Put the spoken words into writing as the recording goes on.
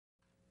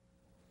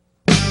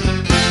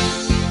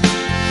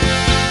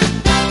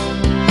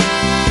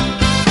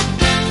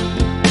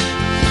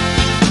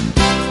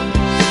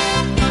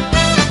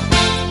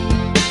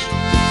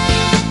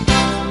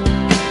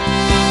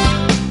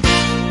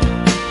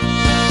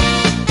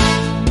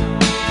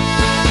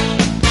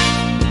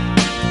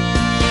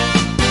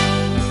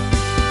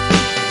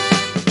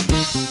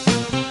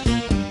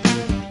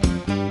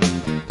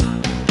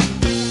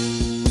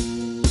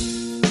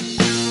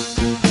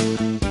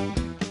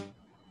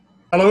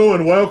Hello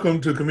and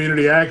welcome to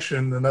Community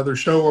Action, another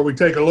show where we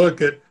take a look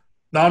at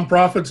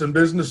nonprofits and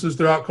businesses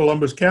throughout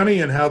Columbus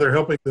County and how they're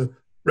helping the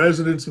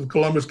residents of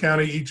Columbus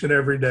County each and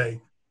every day.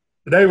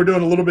 Today we're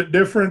doing a little bit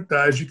different.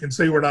 As you can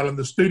see, we're not in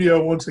the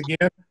studio once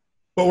again,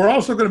 but we're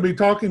also going to be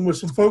talking with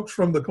some folks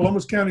from the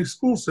Columbus County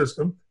school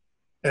system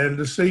and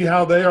to see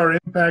how they are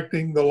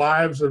impacting the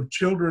lives of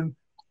children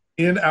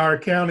in our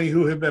county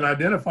who have been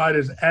identified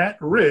as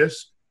at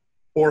risk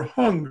for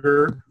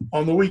hunger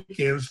on the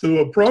weekends through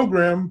a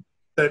program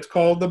that's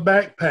called the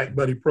Backpack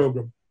Buddy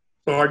Program.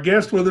 So our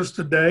guests with us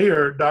today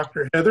are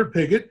Dr. Heather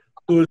Pigott,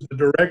 who is the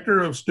Director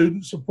of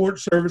Student Support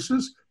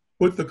Services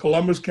with the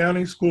Columbus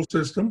County School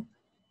System,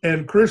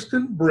 and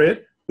Kristen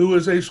Britt, who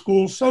is a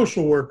school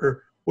social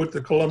worker with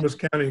the Columbus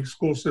County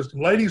School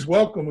System. Ladies,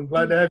 welcome and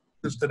glad to have you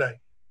with us today.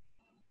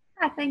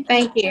 Hi,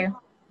 thank you.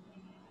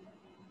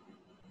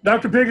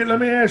 Dr. Pigott,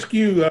 let me ask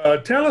you,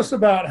 tell us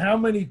about how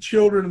many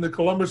children in the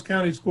Columbus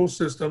County School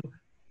System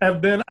have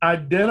been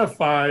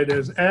identified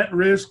as at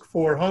risk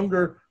for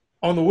hunger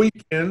on the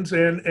weekends,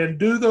 and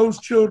do those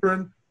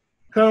children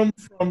come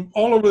from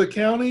all over the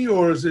county,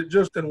 or is it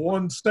just in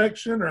one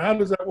section, or how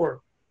does that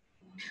work?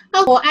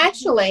 Oh, well,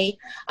 actually,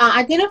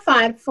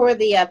 identified for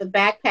the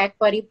Backpack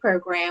Buddy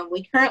program,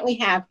 we currently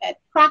have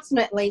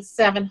approximately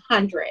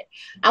 700.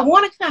 I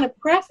want to kind of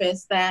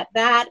preface that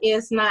that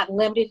is not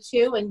limited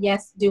to, and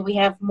yes, do we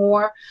have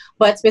more,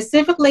 but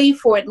specifically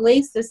for at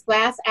least this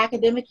last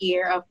academic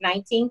year of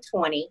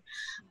 1920,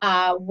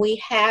 we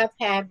have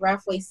had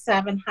roughly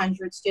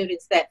 700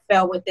 students that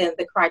fell within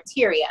the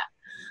criteria.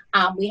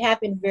 We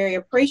have been very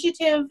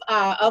appreciative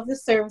of the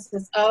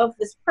services of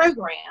this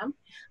program,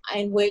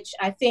 in which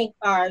I think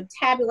our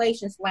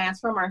tabulations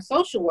last from our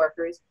social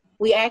workers.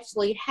 We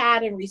actually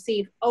had and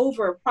received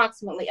over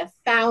approximately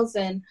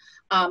 1,000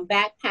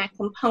 backpack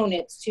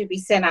components to be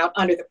sent out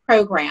under the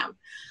program.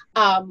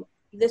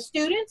 The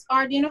students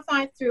are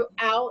identified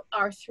throughout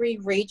our 3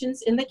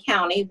 regions in the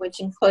county, which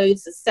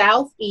includes the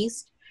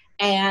southeast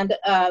and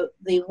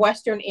the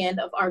western end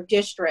of our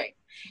district.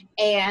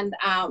 And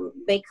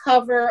they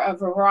cover a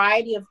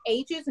variety of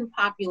ages and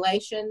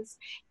populations,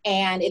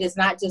 and it is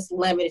not just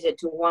limited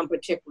to one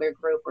particular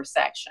group or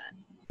section.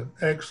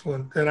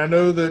 Excellent. And I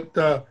know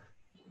that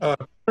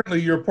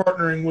currently you're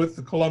partnering with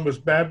the Columbus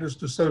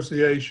Baptist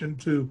Association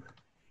to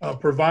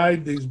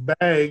provide these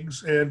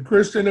bags. And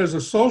Kristen, as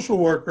a social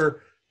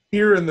worker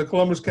here in the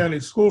Columbus County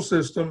school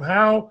system,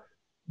 how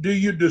do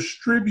you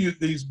distribute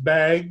these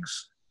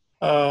bags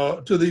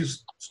to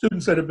these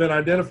students that have been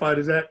identified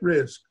as at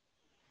risk?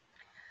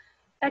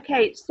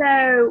 Okay,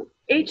 so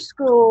each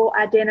school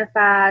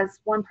identifies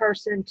one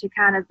person to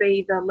kind of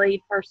be the lead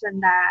person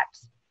that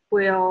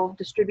will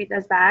distribute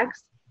those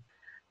bags.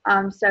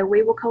 So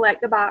we will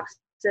collect the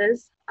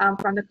boxes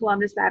from the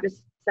Columbus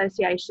Baptist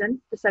Association,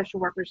 the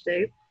social workers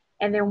do,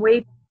 and then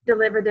we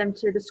deliver them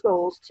to the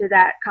schools, to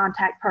that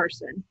contact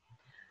person.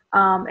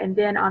 And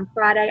then on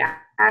Friday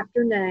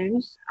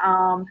afternoons,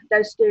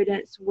 those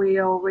students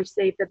will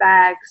receive the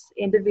bags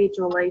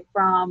individually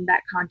from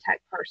that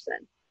contact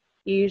person.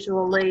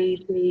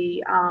 Usually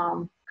the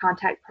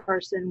contact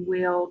person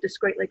will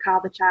discreetly call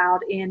the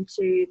child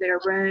into their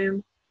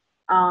room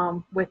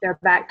with their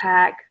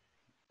backpack,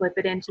 slip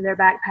it into their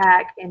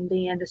backpack, and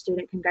then the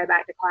student can go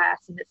back to class.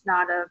 And it's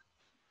not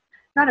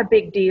a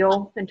big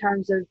deal in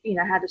terms of, you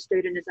know, how the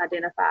student is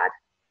identified.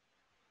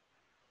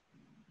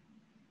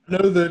 I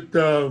know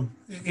that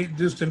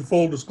just in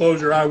full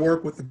disclosure, I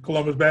work with the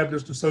Columbus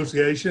Baptist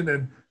Association,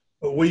 and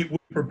we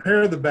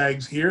prepare the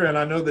bags here. And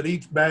I know that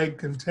each bag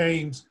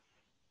contains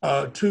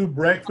 2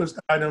 breakfast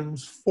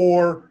items,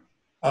 4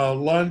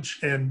 lunch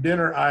and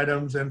dinner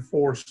items, and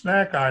 4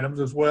 snack items,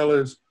 as well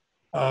as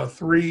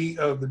 3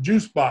 of the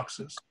juice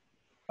boxes.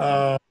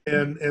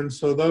 And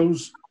so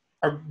those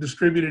are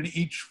distributed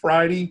each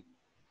Friday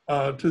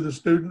to the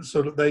students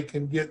so that they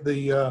can get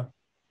the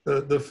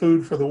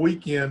food for the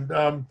weekend.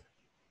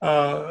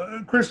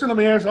 Kristen, let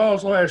me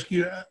also ask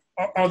you,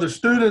 are the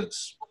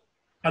students,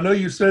 I know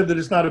you said that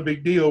it's not a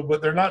big deal,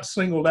 but they're not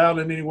singled out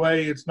in any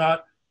way. It's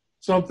not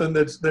something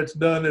that's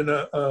done in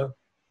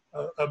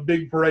a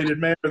big paraded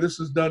manner. This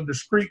is done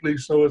discreetly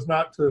so as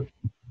not to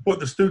put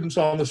the students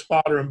on the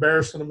spot or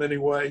embarrassing them in any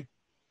way.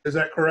 Is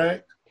that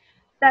correct?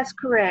 That's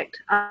correct.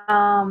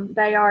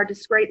 They are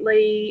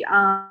discreetly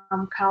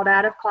called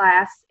out of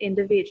class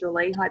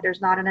individually, like there's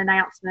not an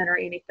announcement or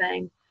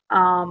anything.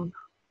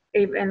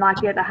 Even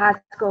like at the high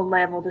school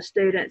level, the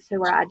students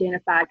who are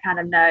identified kind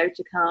of know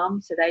to come,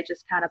 so they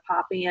just kind of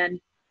pop in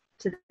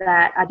to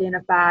that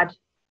identified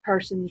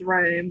person's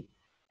room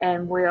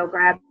and will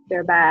grab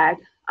their bag.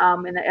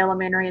 In the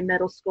elementary and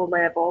middle school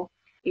level,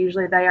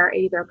 usually they are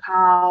either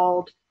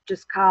called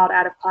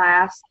out of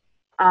class,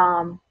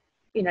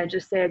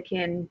 just said,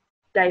 can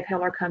Dave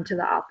Hiller come to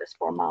the office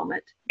for a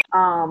moment?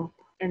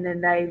 And then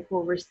they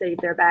will receive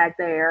their bag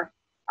there,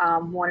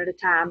 one at a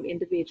time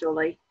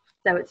individually.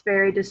 So it's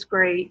very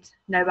discreet.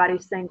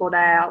 Nobody's singled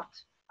out.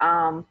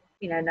 No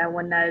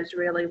one knows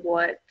really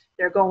what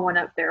they're going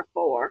up there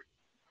for.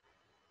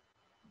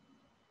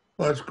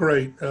 Well, that's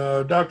great.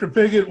 Dr.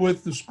 Pigott,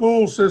 with the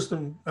school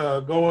system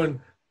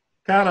going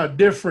kind of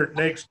different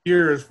next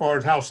year as far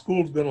as how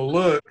school's going to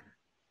look.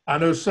 I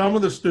know some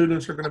of the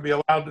students are going to be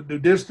allowed to do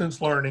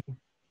distance learning.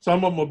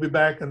 Some of them will be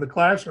back in the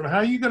classroom. How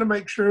are you going to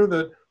make sure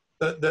that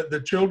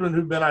the children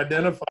who've been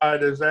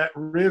identified as at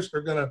risk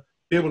are going to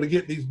be able to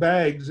get these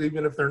bags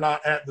even if they're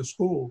not at the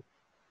school?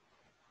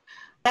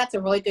 That's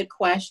a really good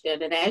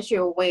question. And as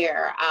you're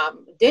aware,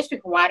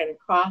 district-wide and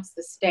across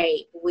the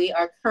state, we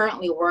are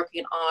currently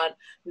working on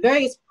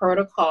various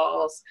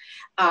protocols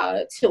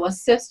to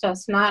assist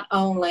us not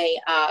only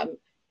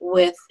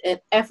with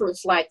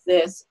efforts like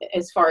this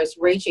as far as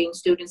reaching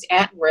students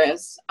at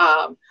risk,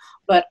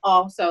 but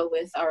also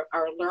with our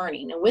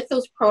learning. And with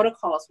those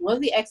protocols, one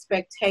of the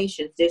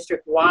expectations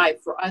district-wide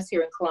for us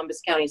here in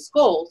Columbus County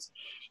Schools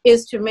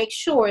is to make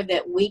sure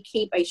that we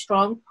keep a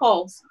strong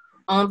pulse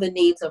on the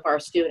needs of our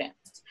students.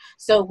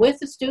 So with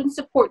the Student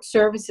Support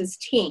Services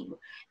team,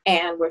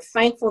 and we're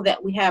thankful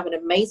that we have an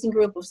amazing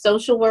group of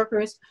social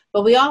workers,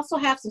 but we also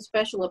have some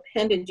special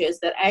appendages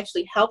that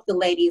actually help the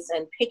ladies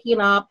in picking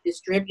up,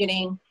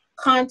 distributing,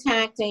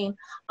 contacting,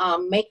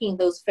 making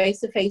those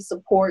face-to-face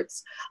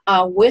supports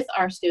with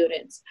our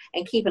students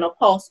and keeping a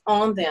pulse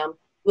on them.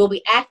 We'll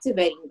be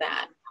activating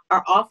that.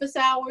 Our office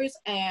hours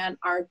and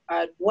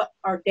what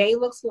our day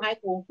looks like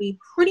will be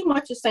pretty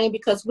much the same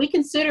because we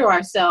consider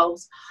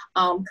ourselves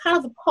kind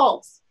of the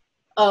pulse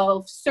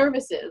of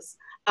services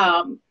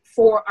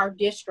for our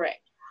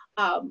district.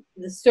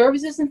 The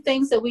services and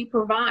things that we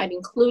provide,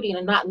 including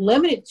and not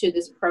limited to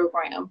this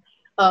program,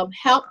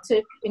 help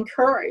to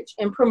encourage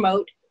and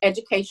promote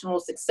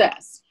educational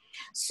success.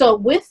 So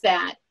with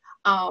that,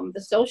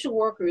 the social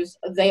workers,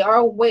 they are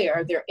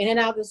aware, they're in and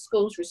out of the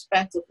schools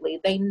respectively.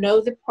 They know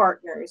the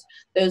partners,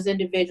 those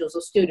individuals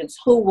or students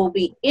who will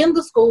be in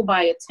the school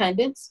by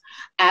attendance,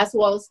 as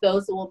well as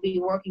those that will be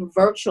working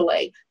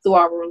virtually through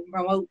our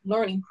remote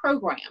learning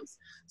programs.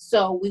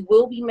 So we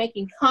will be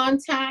making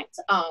contact,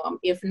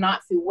 if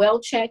not through well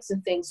checks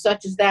and things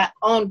such as that,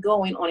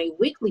 ongoing on a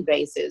weekly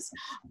basis,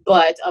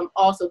 but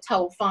also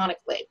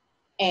telephonically.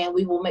 And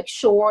we will make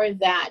sure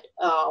that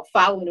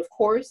following, of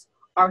course,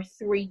 our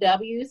 3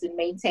 W's and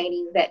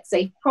maintaining that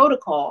safe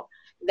protocol,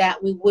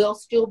 that we will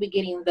still be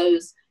getting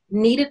those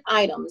needed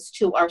items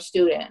to our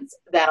students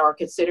that are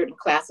considered and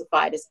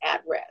classified as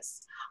at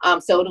risk.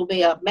 So it'll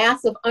be a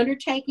massive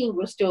undertaking.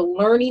 We're still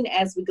learning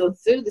as we go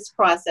through this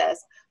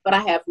process, but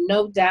I have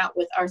no doubt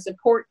with our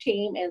support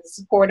team and the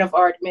support of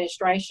our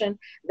administration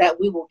that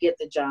we will get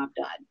the job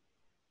done.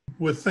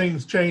 With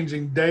things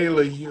changing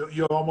daily,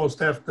 you almost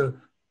have to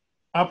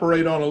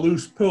operate on a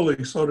loose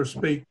pulley, so to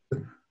speak.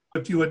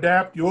 But you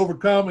adapt, you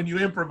overcome, and you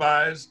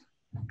improvise,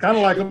 kind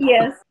of like a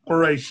yes.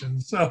 operation.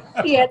 So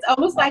yeah, it's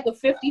almost like a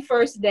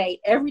 51st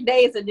date. Every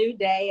day is a new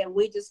day, and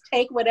we just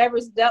take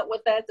whatever's dealt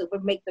with us and we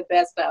make the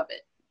best of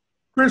it.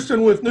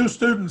 Kristen, with new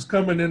students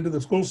coming into the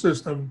school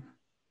system,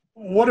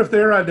 what if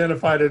they're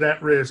identified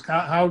at risk?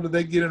 How do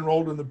they get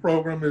enrolled in the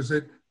program? Is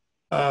it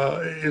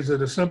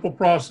a simple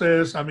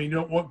process? I mean, you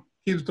don't want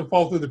kids to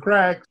fall through the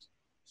cracks.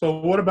 So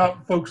what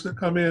about folks that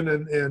come in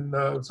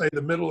say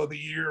the middle of the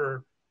year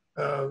or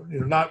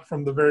not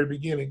from the very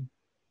beginning?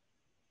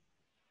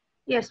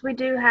 Yes, we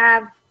do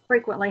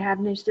frequently have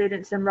new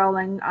students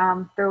enrolling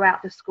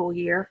throughout the school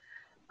year.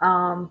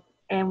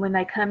 And when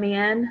they come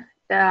in,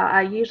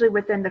 usually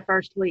within the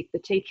first week, the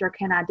teacher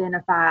can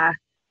identify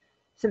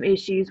some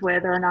issues,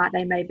 whether or not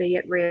they may be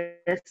at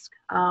risk.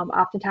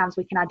 Oftentimes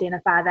we can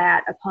identify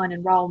that upon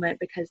enrollment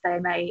because they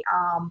may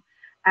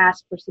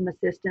ask for some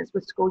assistance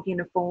with school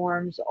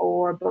uniforms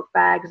or book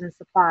bags and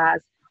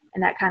supplies.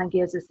 And that kind of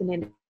gives us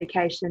an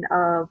indication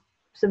of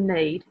some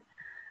need.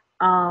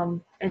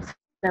 And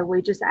so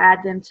we just add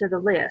them to the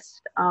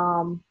list.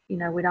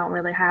 We don't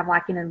really have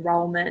like an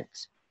enrollment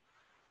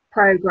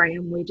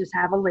program. We just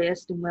have a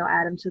list and we'll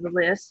add them to the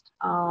list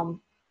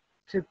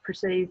to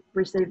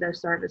receive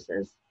those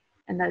services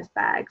and those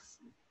bags,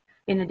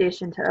 in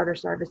addition to other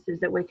services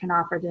that we can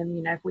offer them,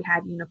 if we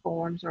have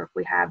uniforms or if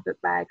we have book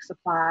bags,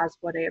 supplies,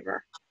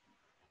 whatever.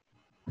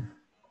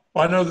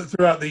 Well, I know that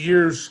throughout the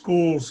years,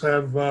 schools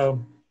have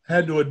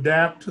had to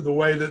adapt to the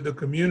way that the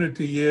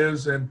community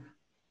is, and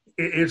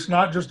it's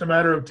not just a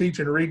matter of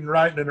teaching reading,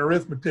 writing, and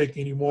arithmetic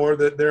anymore,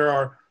 that there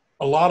are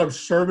a lot of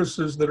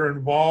services that are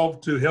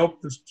involved to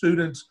help the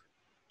students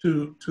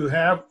to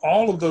have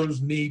all of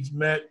those needs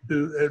met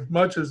to as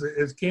much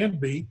as can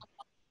be.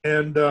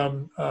 And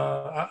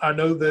I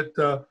know that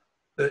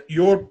that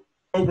your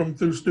program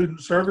through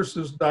Student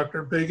Services,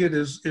 Dr. Pigott,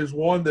 is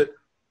one that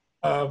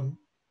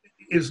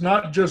is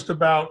not just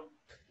about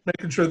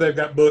making sure they've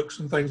got books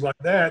and things like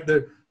that.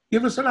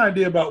 Give us an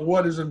idea about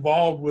what is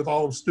involved with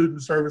all of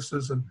Student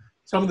Services and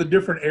some of the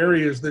different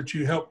areas that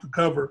you help to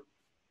cover.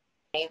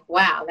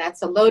 Wow,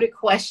 that's a loaded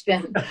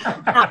question.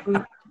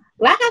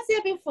 Like I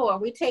said before,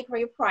 we take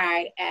great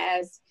pride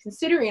as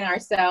considering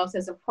ourselves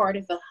as a part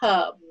of the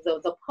hub,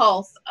 the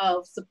pulse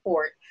of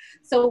support.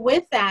 So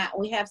with that,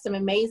 we have some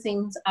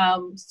amazing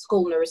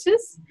school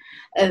nurses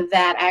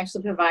that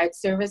actually provide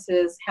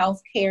services,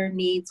 healthcare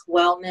needs,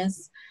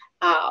 wellness.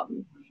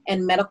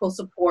 and medical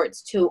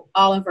supports to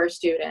all of our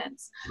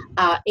students.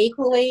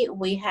 Equally,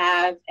 we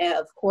have,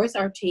 of course,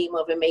 our team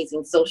of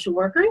amazing social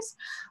workers.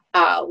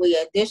 We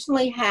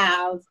additionally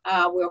have,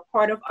 we're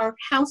part of our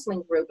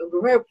counseling group, and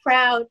we're very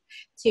proud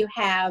to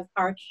have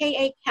our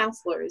K-8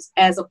 counselors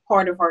as a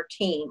part of our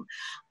team.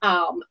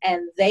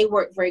 And they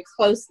work very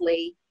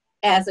closely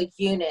as a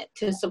unit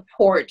to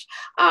support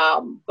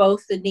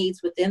both the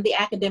needs within the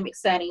academic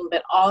setting,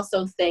 but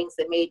also things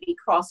that maybe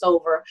cross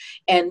over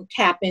and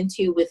tap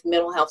into with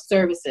mental health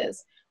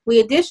services. We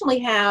additionally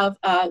have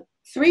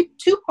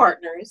two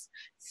partners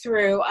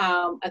through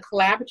a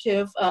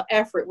collaborative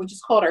effort, which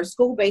is called our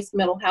School-Based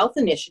Mental Health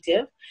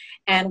Initiative.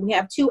 And we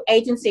have two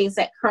agencies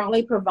that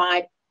currently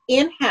provide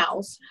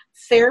in-house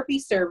therapy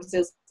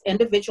services,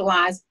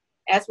 individualized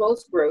as well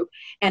as group,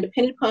 and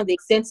depending upon the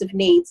extensive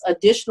needs,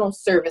 additional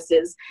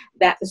services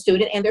that the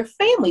student and their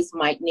families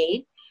might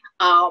need.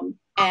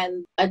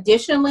 And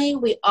additionally,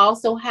 we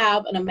also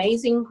have an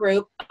amazing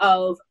group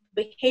of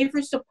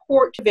behavior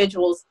support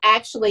individuals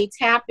actually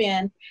tap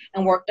in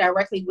and work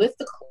directly with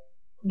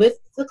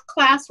the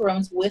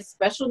classrooms with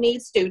special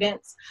needs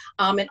students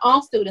and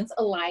all students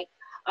alike,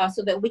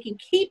 so that we can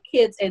keep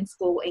kids in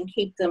school and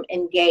keep them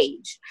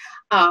engaged.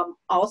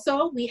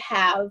 Also, we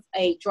have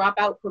a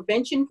dropout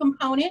prevention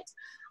component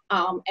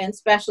and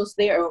specialists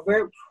there are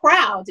very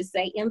proud to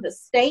say in the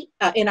state,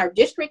 in our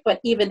district, but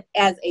even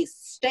as a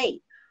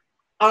state,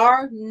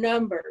 our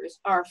numbers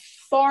are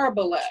far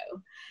below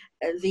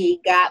the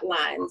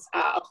guidelines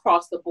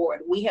across the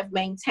board. We have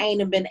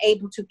maintained and been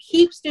able to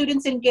keep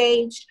students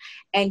engaged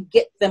and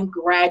get them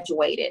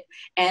graduated.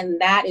 And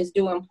that is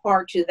due in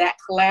part to that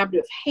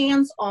collaborative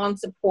hands-on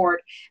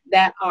support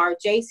that our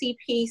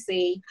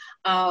JCPC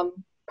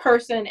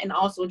person and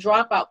also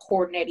dropout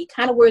coordinator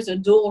kind of wears a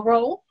dual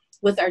role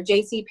with our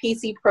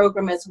JCPC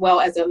program as well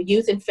as a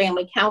youth and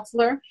family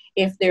counselor.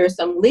 If there are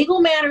some legal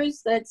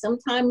matters that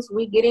sometimes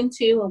we get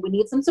into and we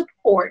need some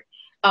support,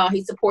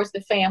 he supports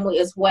the family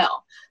as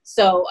well.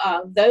 So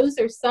those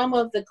are some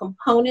of the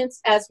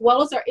components, as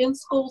well as our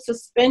in-school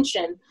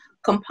suspension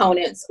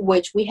components,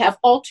 which we have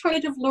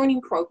alternative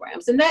learning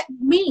programs. And that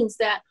means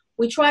that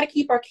we try to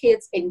keep our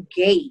kids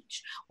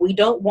engaged. We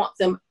don't want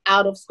them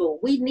out of school.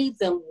 We need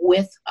them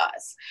with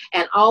us.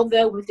 And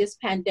although with this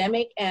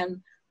pandemic and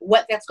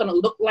what that's going to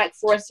look like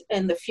for us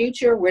in the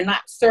future, we're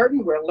not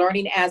certain. We're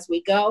learning as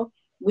we go.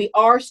 We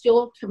are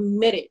still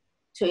committed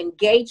to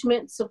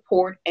engagement,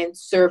 support, and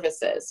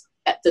services.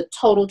 At the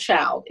total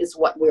child is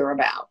what we're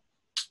about.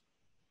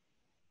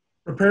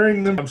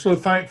 Preparing them, I'm so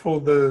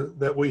thankful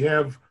that we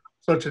have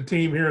such a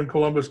team here in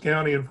Columbus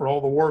County and for all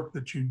the work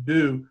that you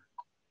do.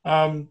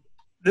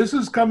 This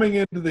is coming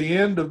into the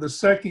end of the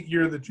second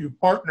year that you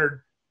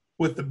partnered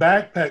with the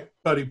Backpack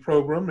Buddy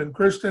program. And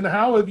Kristen,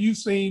 how have you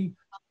seen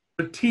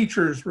the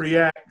teachers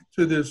react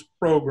to this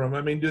program?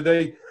 I mean, do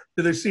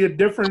they see a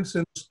difference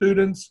in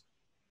students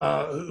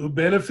who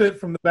benefit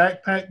from the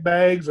backpack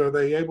bags? Are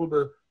they able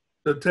to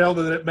tell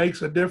that it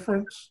makes a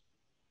difference?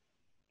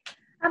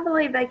 I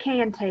believe they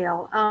can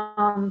tell.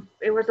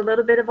 It was a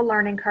little bit of a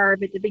learning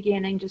curve at the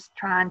beginning, just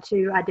trying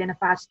to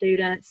identify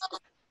students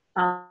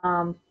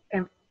and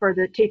for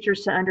the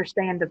teachers to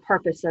understand the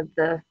purpose of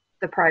the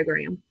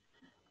program.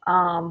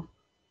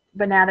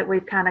 But now that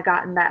we've kind of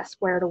gotten that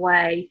squared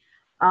away,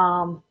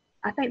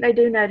 I think they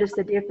do notice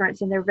the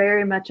difference, and they're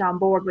very much on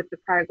board with the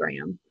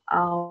program.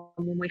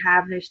 When we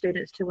have new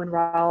students to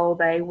enroll,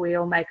 they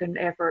will make an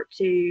effort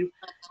to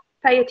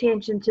pay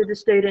attention to the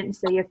student and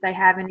see if they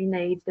have any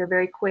needs. They're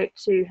very quick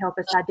to help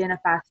us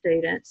identify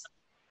students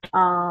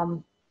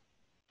who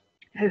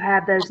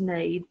have those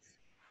needs.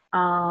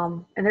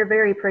 And they're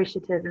very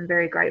appreciative and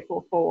very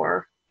grateful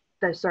for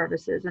those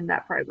services in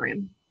that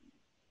program.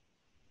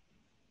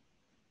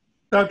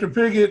 Dr.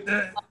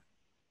 Pigott,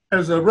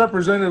 as a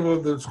representative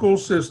of the school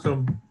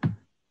system,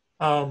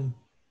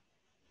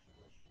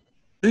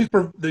 these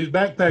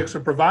backpacks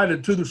are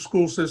provided to the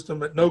school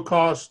system at no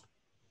cost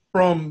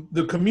from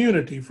the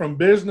community, from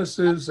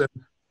businesses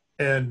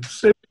and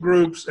civic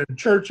groups and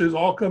churches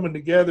all coming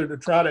together to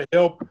try to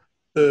help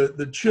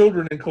the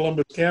children in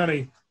Columbus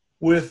County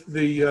with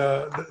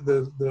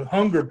the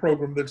hunger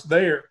program that's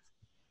there.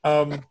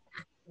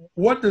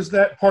 What does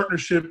that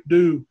partnership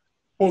do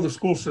for the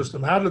school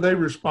system? How do they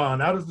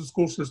respond? How does the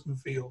school system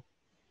feel?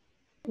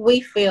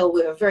 We feel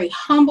we're very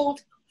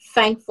humbled,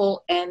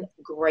 thankful, and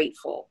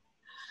grateful.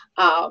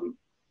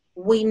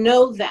 We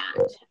know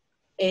that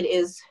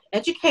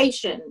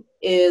education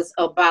is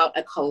about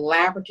a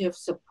collaborative,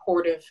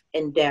 supportive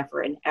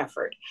endeavor and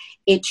effort.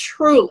 It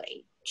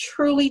truly,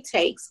 truly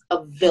takes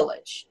a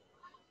village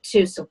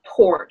to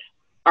support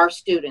our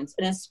students,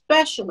 and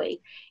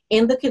especially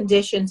in the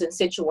conditions and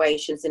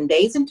situations and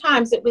days and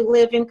times that we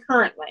live in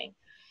currently.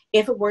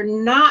 If it were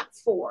not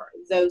for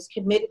those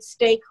committed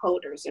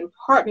stakeholders and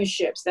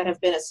partnerships that have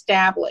been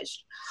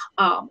established,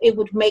 it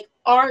would make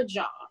our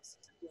jobs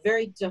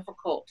very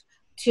difficult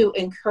to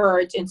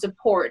encourage and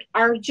support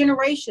our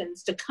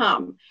generations to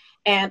come.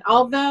 And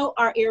although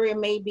our area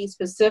may be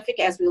specific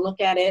as we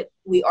look at it,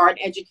 we are an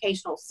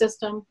educational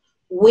system.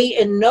 We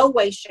in no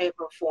way, shape,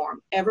 or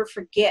form ever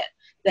forget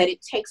that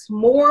it takes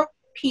more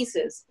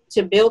pieces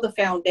to build a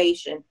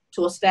foundation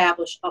to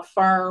establish a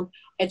firm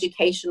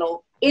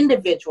educational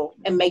individual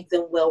and make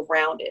them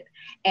well-rounded.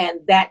 And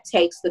that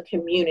takes the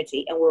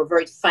community, and we're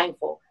very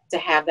thankful to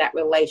have that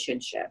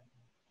relationship.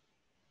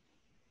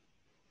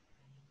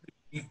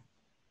 The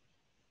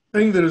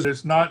thing that is,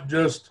 it's not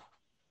just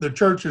the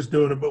church is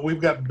doing it, but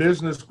we've got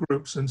business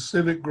groups and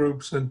civic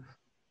groups and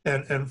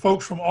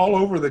folks from all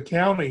over the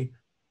county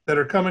that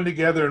are coming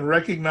together and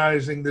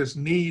recognizing this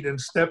need and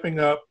stepping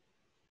up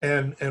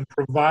and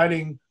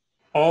providing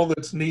all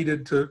that's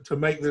needed to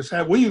make this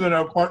happen. We even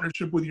have a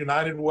partnership with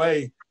United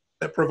Way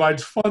that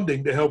provides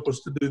funding to help us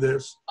to do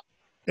this.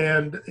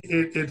 And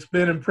it's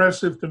been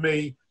impressive to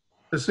me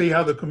to see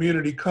how the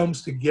community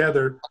comes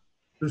together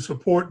to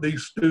support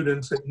these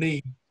students at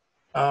need.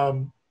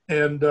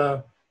 In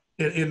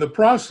the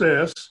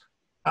process,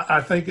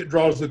 I think it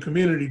draws the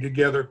community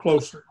together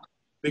closer,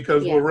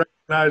 because we're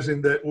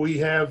recognizing that we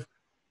have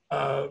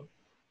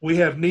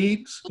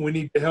needs. We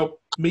need to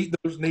help meet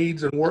those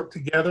needs and work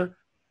together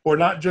for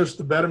not just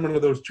the betterment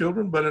of those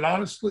children, but in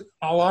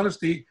all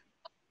honesty,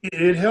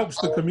 it helps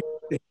the community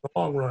in the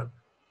long run,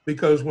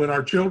 because when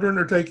our children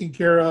are taken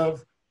care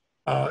of,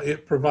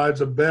 it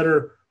provides a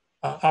better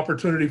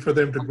opportunity for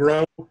them to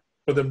grow,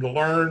 for them to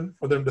learn,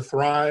 for them to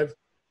thrive.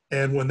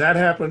 And when that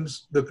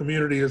happens, the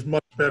community is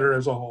much better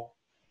as a whole.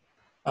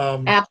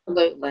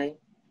 Absolutely.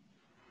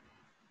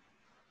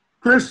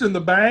 Kristen,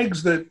 the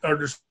bags that are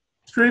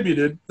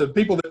distributed, the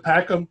people that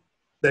pack them,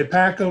 they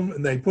pack them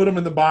and they put them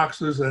in the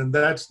boxes, and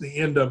that's the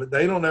end of it.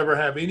 They don't ever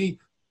have any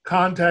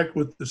contact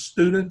with the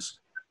students.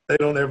 They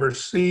don't ever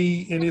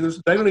see any of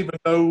this. They don't even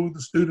know who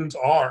the students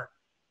are.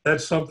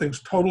 That's something's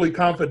totally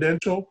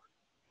confidential.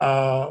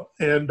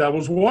 And I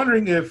was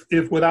wondering if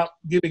without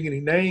giving any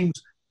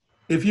names,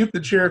 if you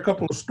could share a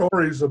couple of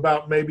stories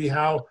about maybe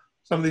how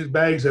some of these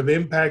bags have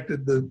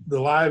impacted the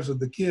lives of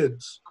the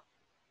kids.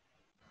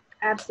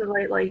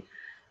 Absolutely.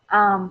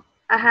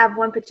 I have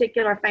one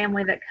particular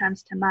family that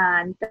comes to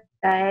mind.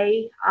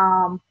 They,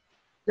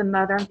 the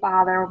mother and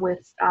father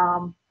with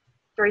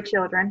 3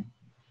 children,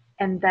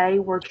 and they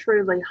were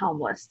truly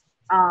homeless.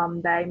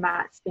 They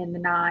might spend the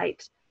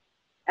night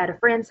at a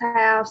friend's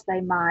house.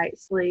 They might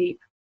sleep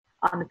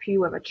on the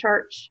pew of a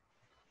church.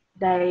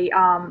 They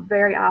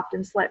very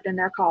often slept in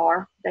their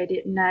car. They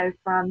didn't know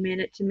from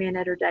minute to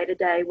minute or day to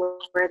day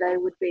where they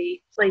would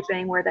be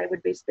sleeping, where they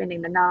would be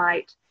spending the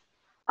night.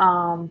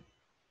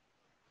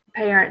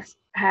 Parents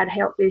had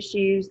health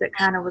issues that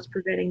kind of was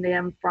preventing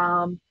them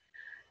from,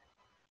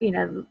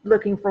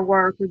 looking for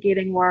work or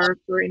getting work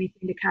or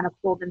anything to kind of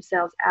pull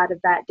themselves out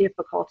of that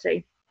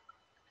difficulty.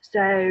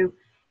 So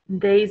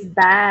these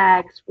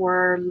bags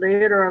were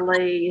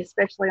literally,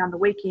 especially on the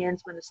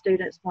weekends when the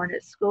students weren't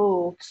at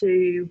school,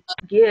 to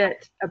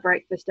get a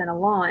breakfast and a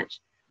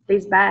lunch.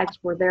 These bags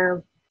were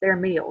their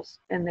meals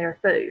and their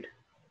food.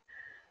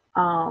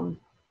 So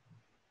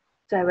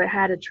it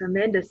had a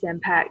tremendous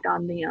impact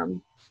on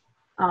them.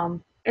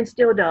 And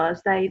still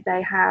does. They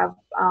have,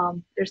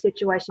 their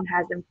situation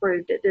has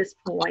improved at this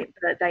point,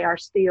 but they are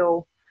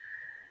still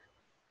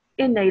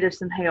in need of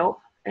some help.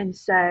 And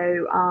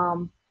so,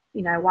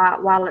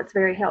 while it's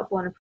very helpful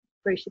and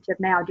appreciative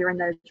now, during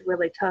those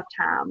really tough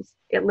times,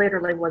 it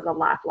literally was a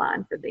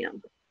lifeline for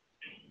them.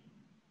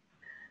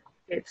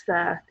 It's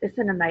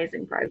an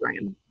amazing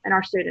program, and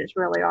our students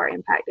really are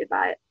impacted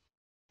by it.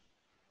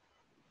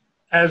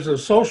 As a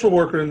social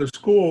worker in the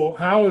school,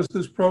 how has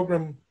this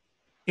program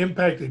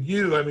impacted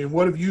you? I mean,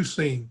 what have you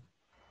seen?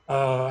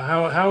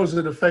 How has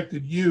it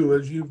affected you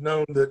as you've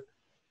known that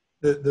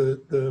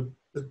the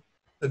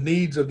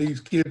needs of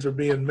these kids are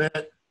being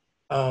met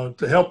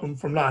to help them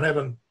from not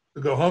having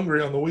to go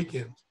hungry on the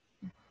weekends?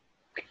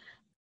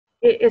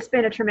 It's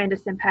been a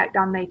tremendous impact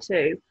on me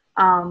too.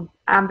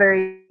 I'm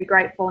very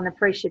grateful and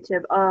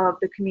appreciative of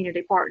the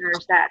community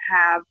partners that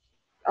have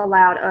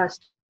allowed us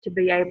to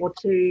be able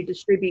to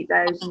distribute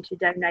those and to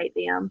donate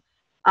them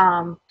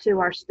to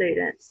our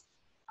students.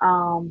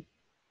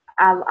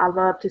 I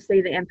love to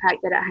see the impact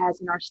that it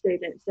has in our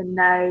students, and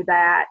know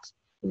that,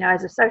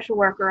 as a social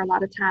worker, a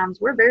lot of times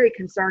we're very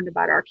concerned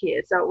about our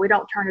kids. So we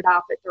don't turn it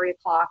off at 3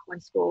 o'clock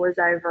when school is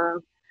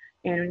over,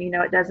 and,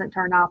 it doesn't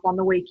turn off on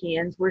the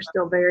weekends. We're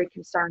still very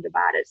concerned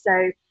about it.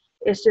 So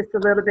it's just a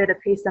little bit of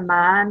peace of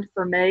mind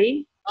for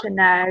me to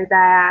know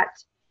that,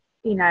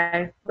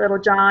 little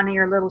Johnny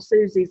or little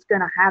Susie's going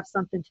to have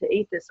something to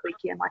eat this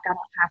weekend. Like, I don't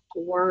have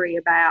to worry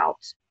about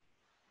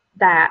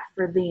that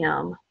for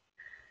them.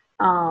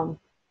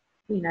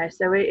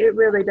 So it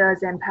really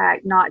does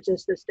impact not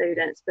just the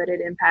students, but it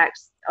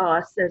impacts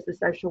us as the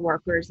social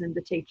workers and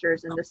the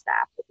teachers and the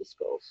staff of the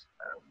schools.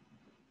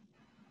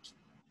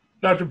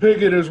 Dr.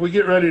 Pigott, as we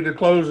get ready to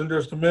close in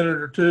just a minute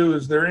or two,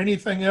 is there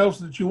anything else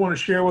that you want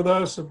to share with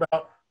us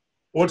about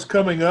what's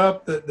coming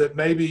up that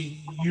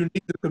maybe you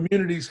need the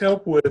community's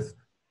help with,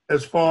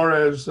 as far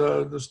as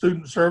the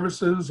student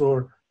services,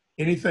 or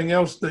anything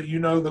else that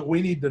that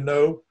we need to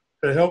know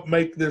to help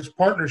make this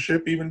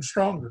partnership even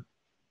stronger?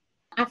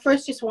 I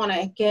first just want to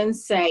again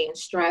say and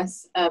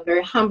stress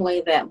very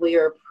humbly that we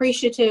are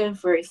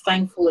appreciative, very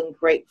thankful and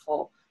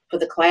grateful for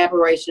the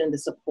collaboration and the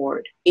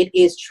support. It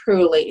is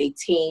truly a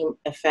team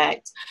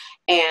effect,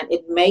 and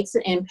it makes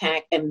an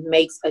impact and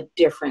makes a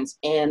difference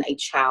in a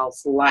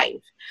child's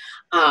life.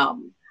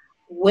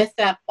 With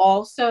that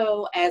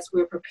also, as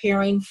we're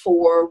preparing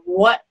for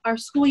what our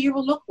school year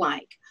will look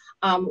like,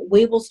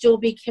 we will still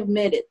be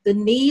committed. The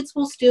needs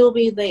will still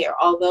be there,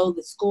 although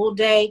the school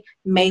day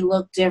may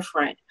look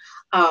different.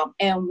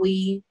 And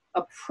we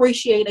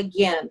appreciate,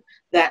 again,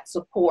 that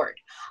support.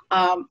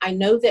 I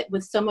know that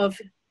with some of,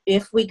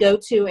 if we go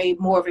to a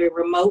more of a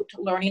remote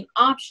learning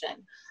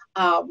option,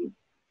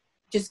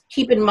 just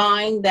keep in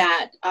mind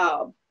that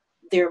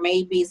there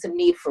may be some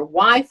need for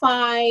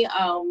Wi-Fi,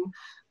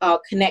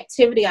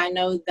 connectivity. I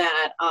know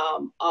that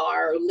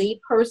our lead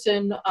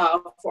person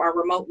for our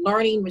remote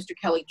learning, Mr.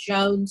 Kelly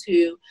Jones,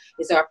 who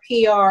is our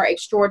PR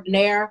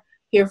extraordinaire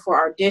here for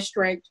our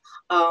district,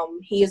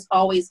 he is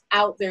always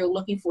out there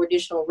looking for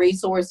additional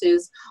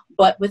resources.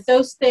 But with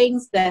those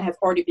things that have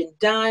already been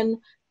done,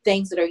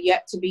 things that are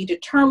yet to be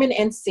determined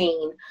and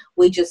seen,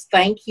 we just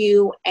thank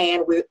you,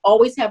 and we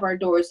always have our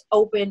doors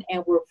open,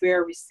 and we're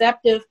very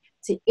receptive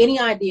to any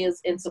ideas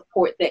and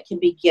support that can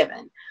be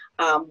given.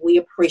 We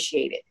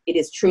appreciate it. It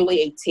is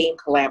truly a team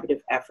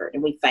collaborative effort,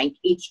 and we thank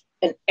each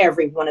and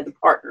every one of the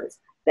partners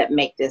that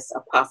make this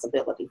a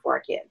possibility for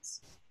our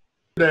kids.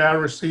 Today I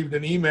received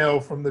an email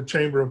from the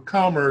Chamber of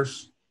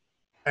Commerce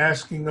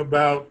asking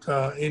about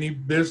any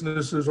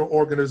businesses or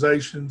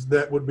organizations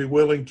that would be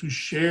willing to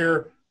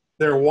share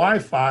their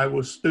Wi-Fi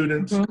with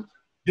students who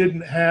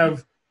didn't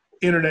have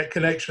internet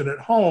connection at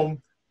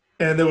home.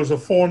 And there was a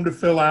form to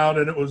fill out,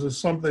 and it was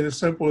something as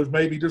simple as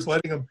maybe just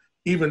letting them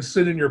even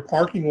sit in your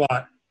parking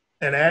lot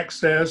and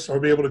access, or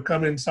be able to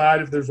come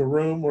inside if there's a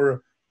room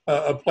or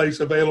a place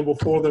available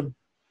for them.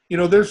 You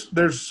know,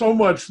 there's so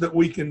much that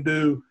we can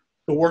do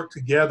to work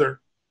together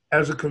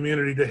as a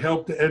community to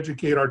help to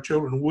educate our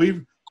children.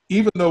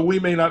 Even though we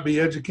may not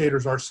be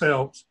educators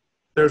ourselves,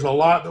 there's a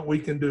lot that we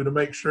can do to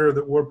make sure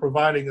that we're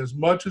providing as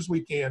much as we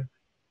can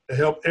to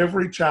help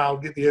every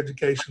child get the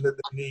education that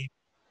they need.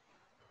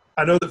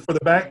 I know that for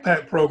the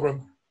backpack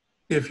program,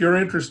 if you're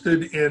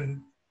interested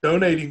in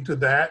donating to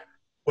that,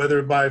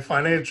 whether by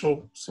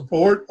financial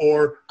support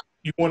or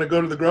you want to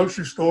go to the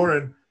grocery store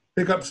and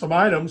pick up some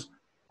items,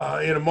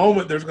 in a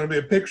moment there's going to be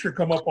a picture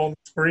come up on the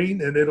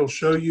screen, and it'll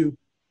show you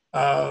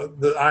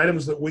the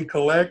items that we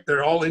collect.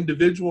 They're all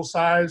individual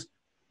sized,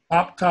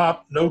 pop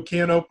top, no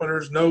can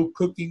openers, no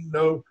cooking,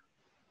 no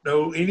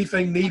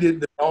anything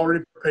needed. They're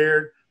already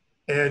prepared,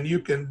 and you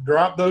can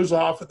drop those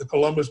off at the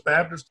Columbus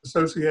Baptist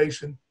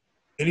Association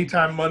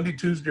anytime Monday,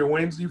 Tuesday, or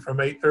Wednesday from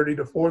 8:30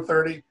 to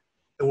 4:30,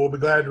 and we'll be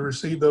glad to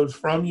receive those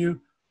from you.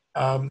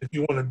 If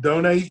you want to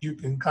donate, you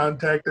can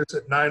contact us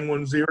at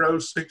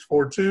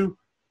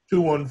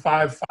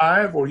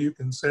 910-642-2155, or you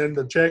can send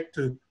a check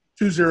to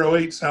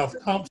 208 South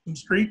Thompson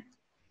Street.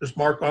 Just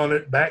mark on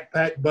it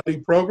Backpack Buddy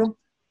Program,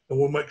 and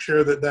we'll make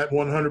sure that that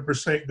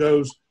 100%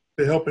 goes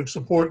to helping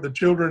support the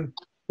children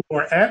who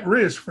are at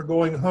risk for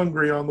going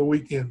hungry on the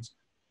weekends.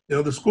 You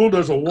know, the school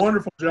does a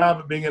wonderful job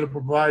of being able to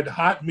provide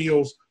hot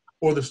meals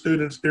for the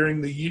students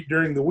during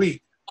the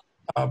week.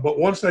 But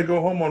once they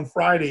go home on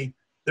Friday,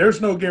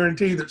 there's no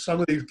guarantee that some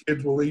of these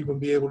kids will even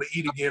be able to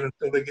eat again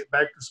until they get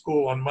back to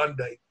school on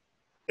Monday.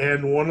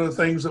 And one of the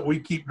things that we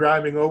keep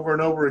driving over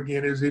and over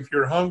again is if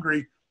you're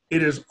hungry,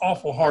 it is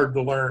awful hard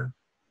to learn.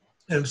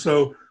 And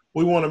so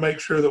we want to make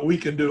sure that we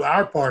can do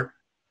our part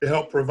to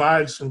help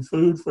provide some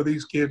food for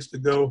these kids to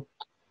go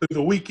through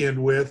the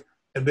weekend with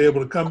and be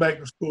able to come back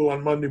to school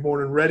on Monday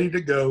morning ready to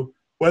go,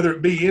 whether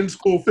it be in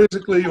school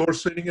physically or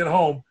sitting at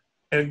home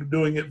and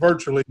doing it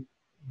virtually.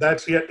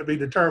 That's yet to be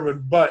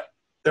determined, but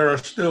there are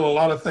still a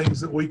lot of things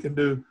that we can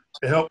do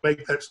to help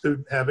make that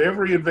student have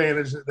every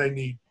advantage that they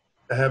need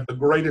to have the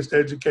greatest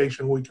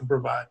education we can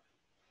provide.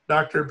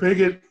 Dr.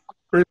 Pigott,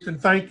 Kristen,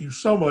 thank you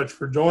so much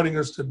for joining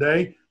us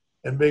today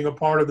and being a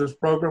part of this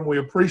program. We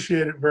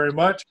appreciate it very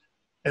much.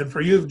 And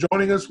for you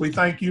joining us, we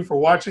thank you for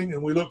watching,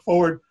 and we look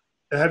forward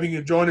to having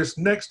you join us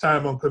next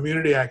time on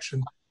Community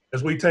Action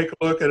as we take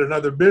a look at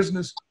another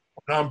business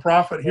or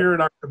nonprofit here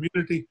in our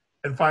community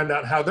and find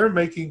out how they're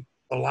making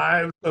the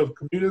lives of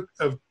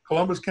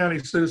Columbus County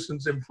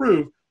citizens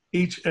improve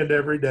each and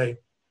every day.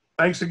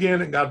 Thanks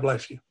again, and God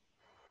bless you.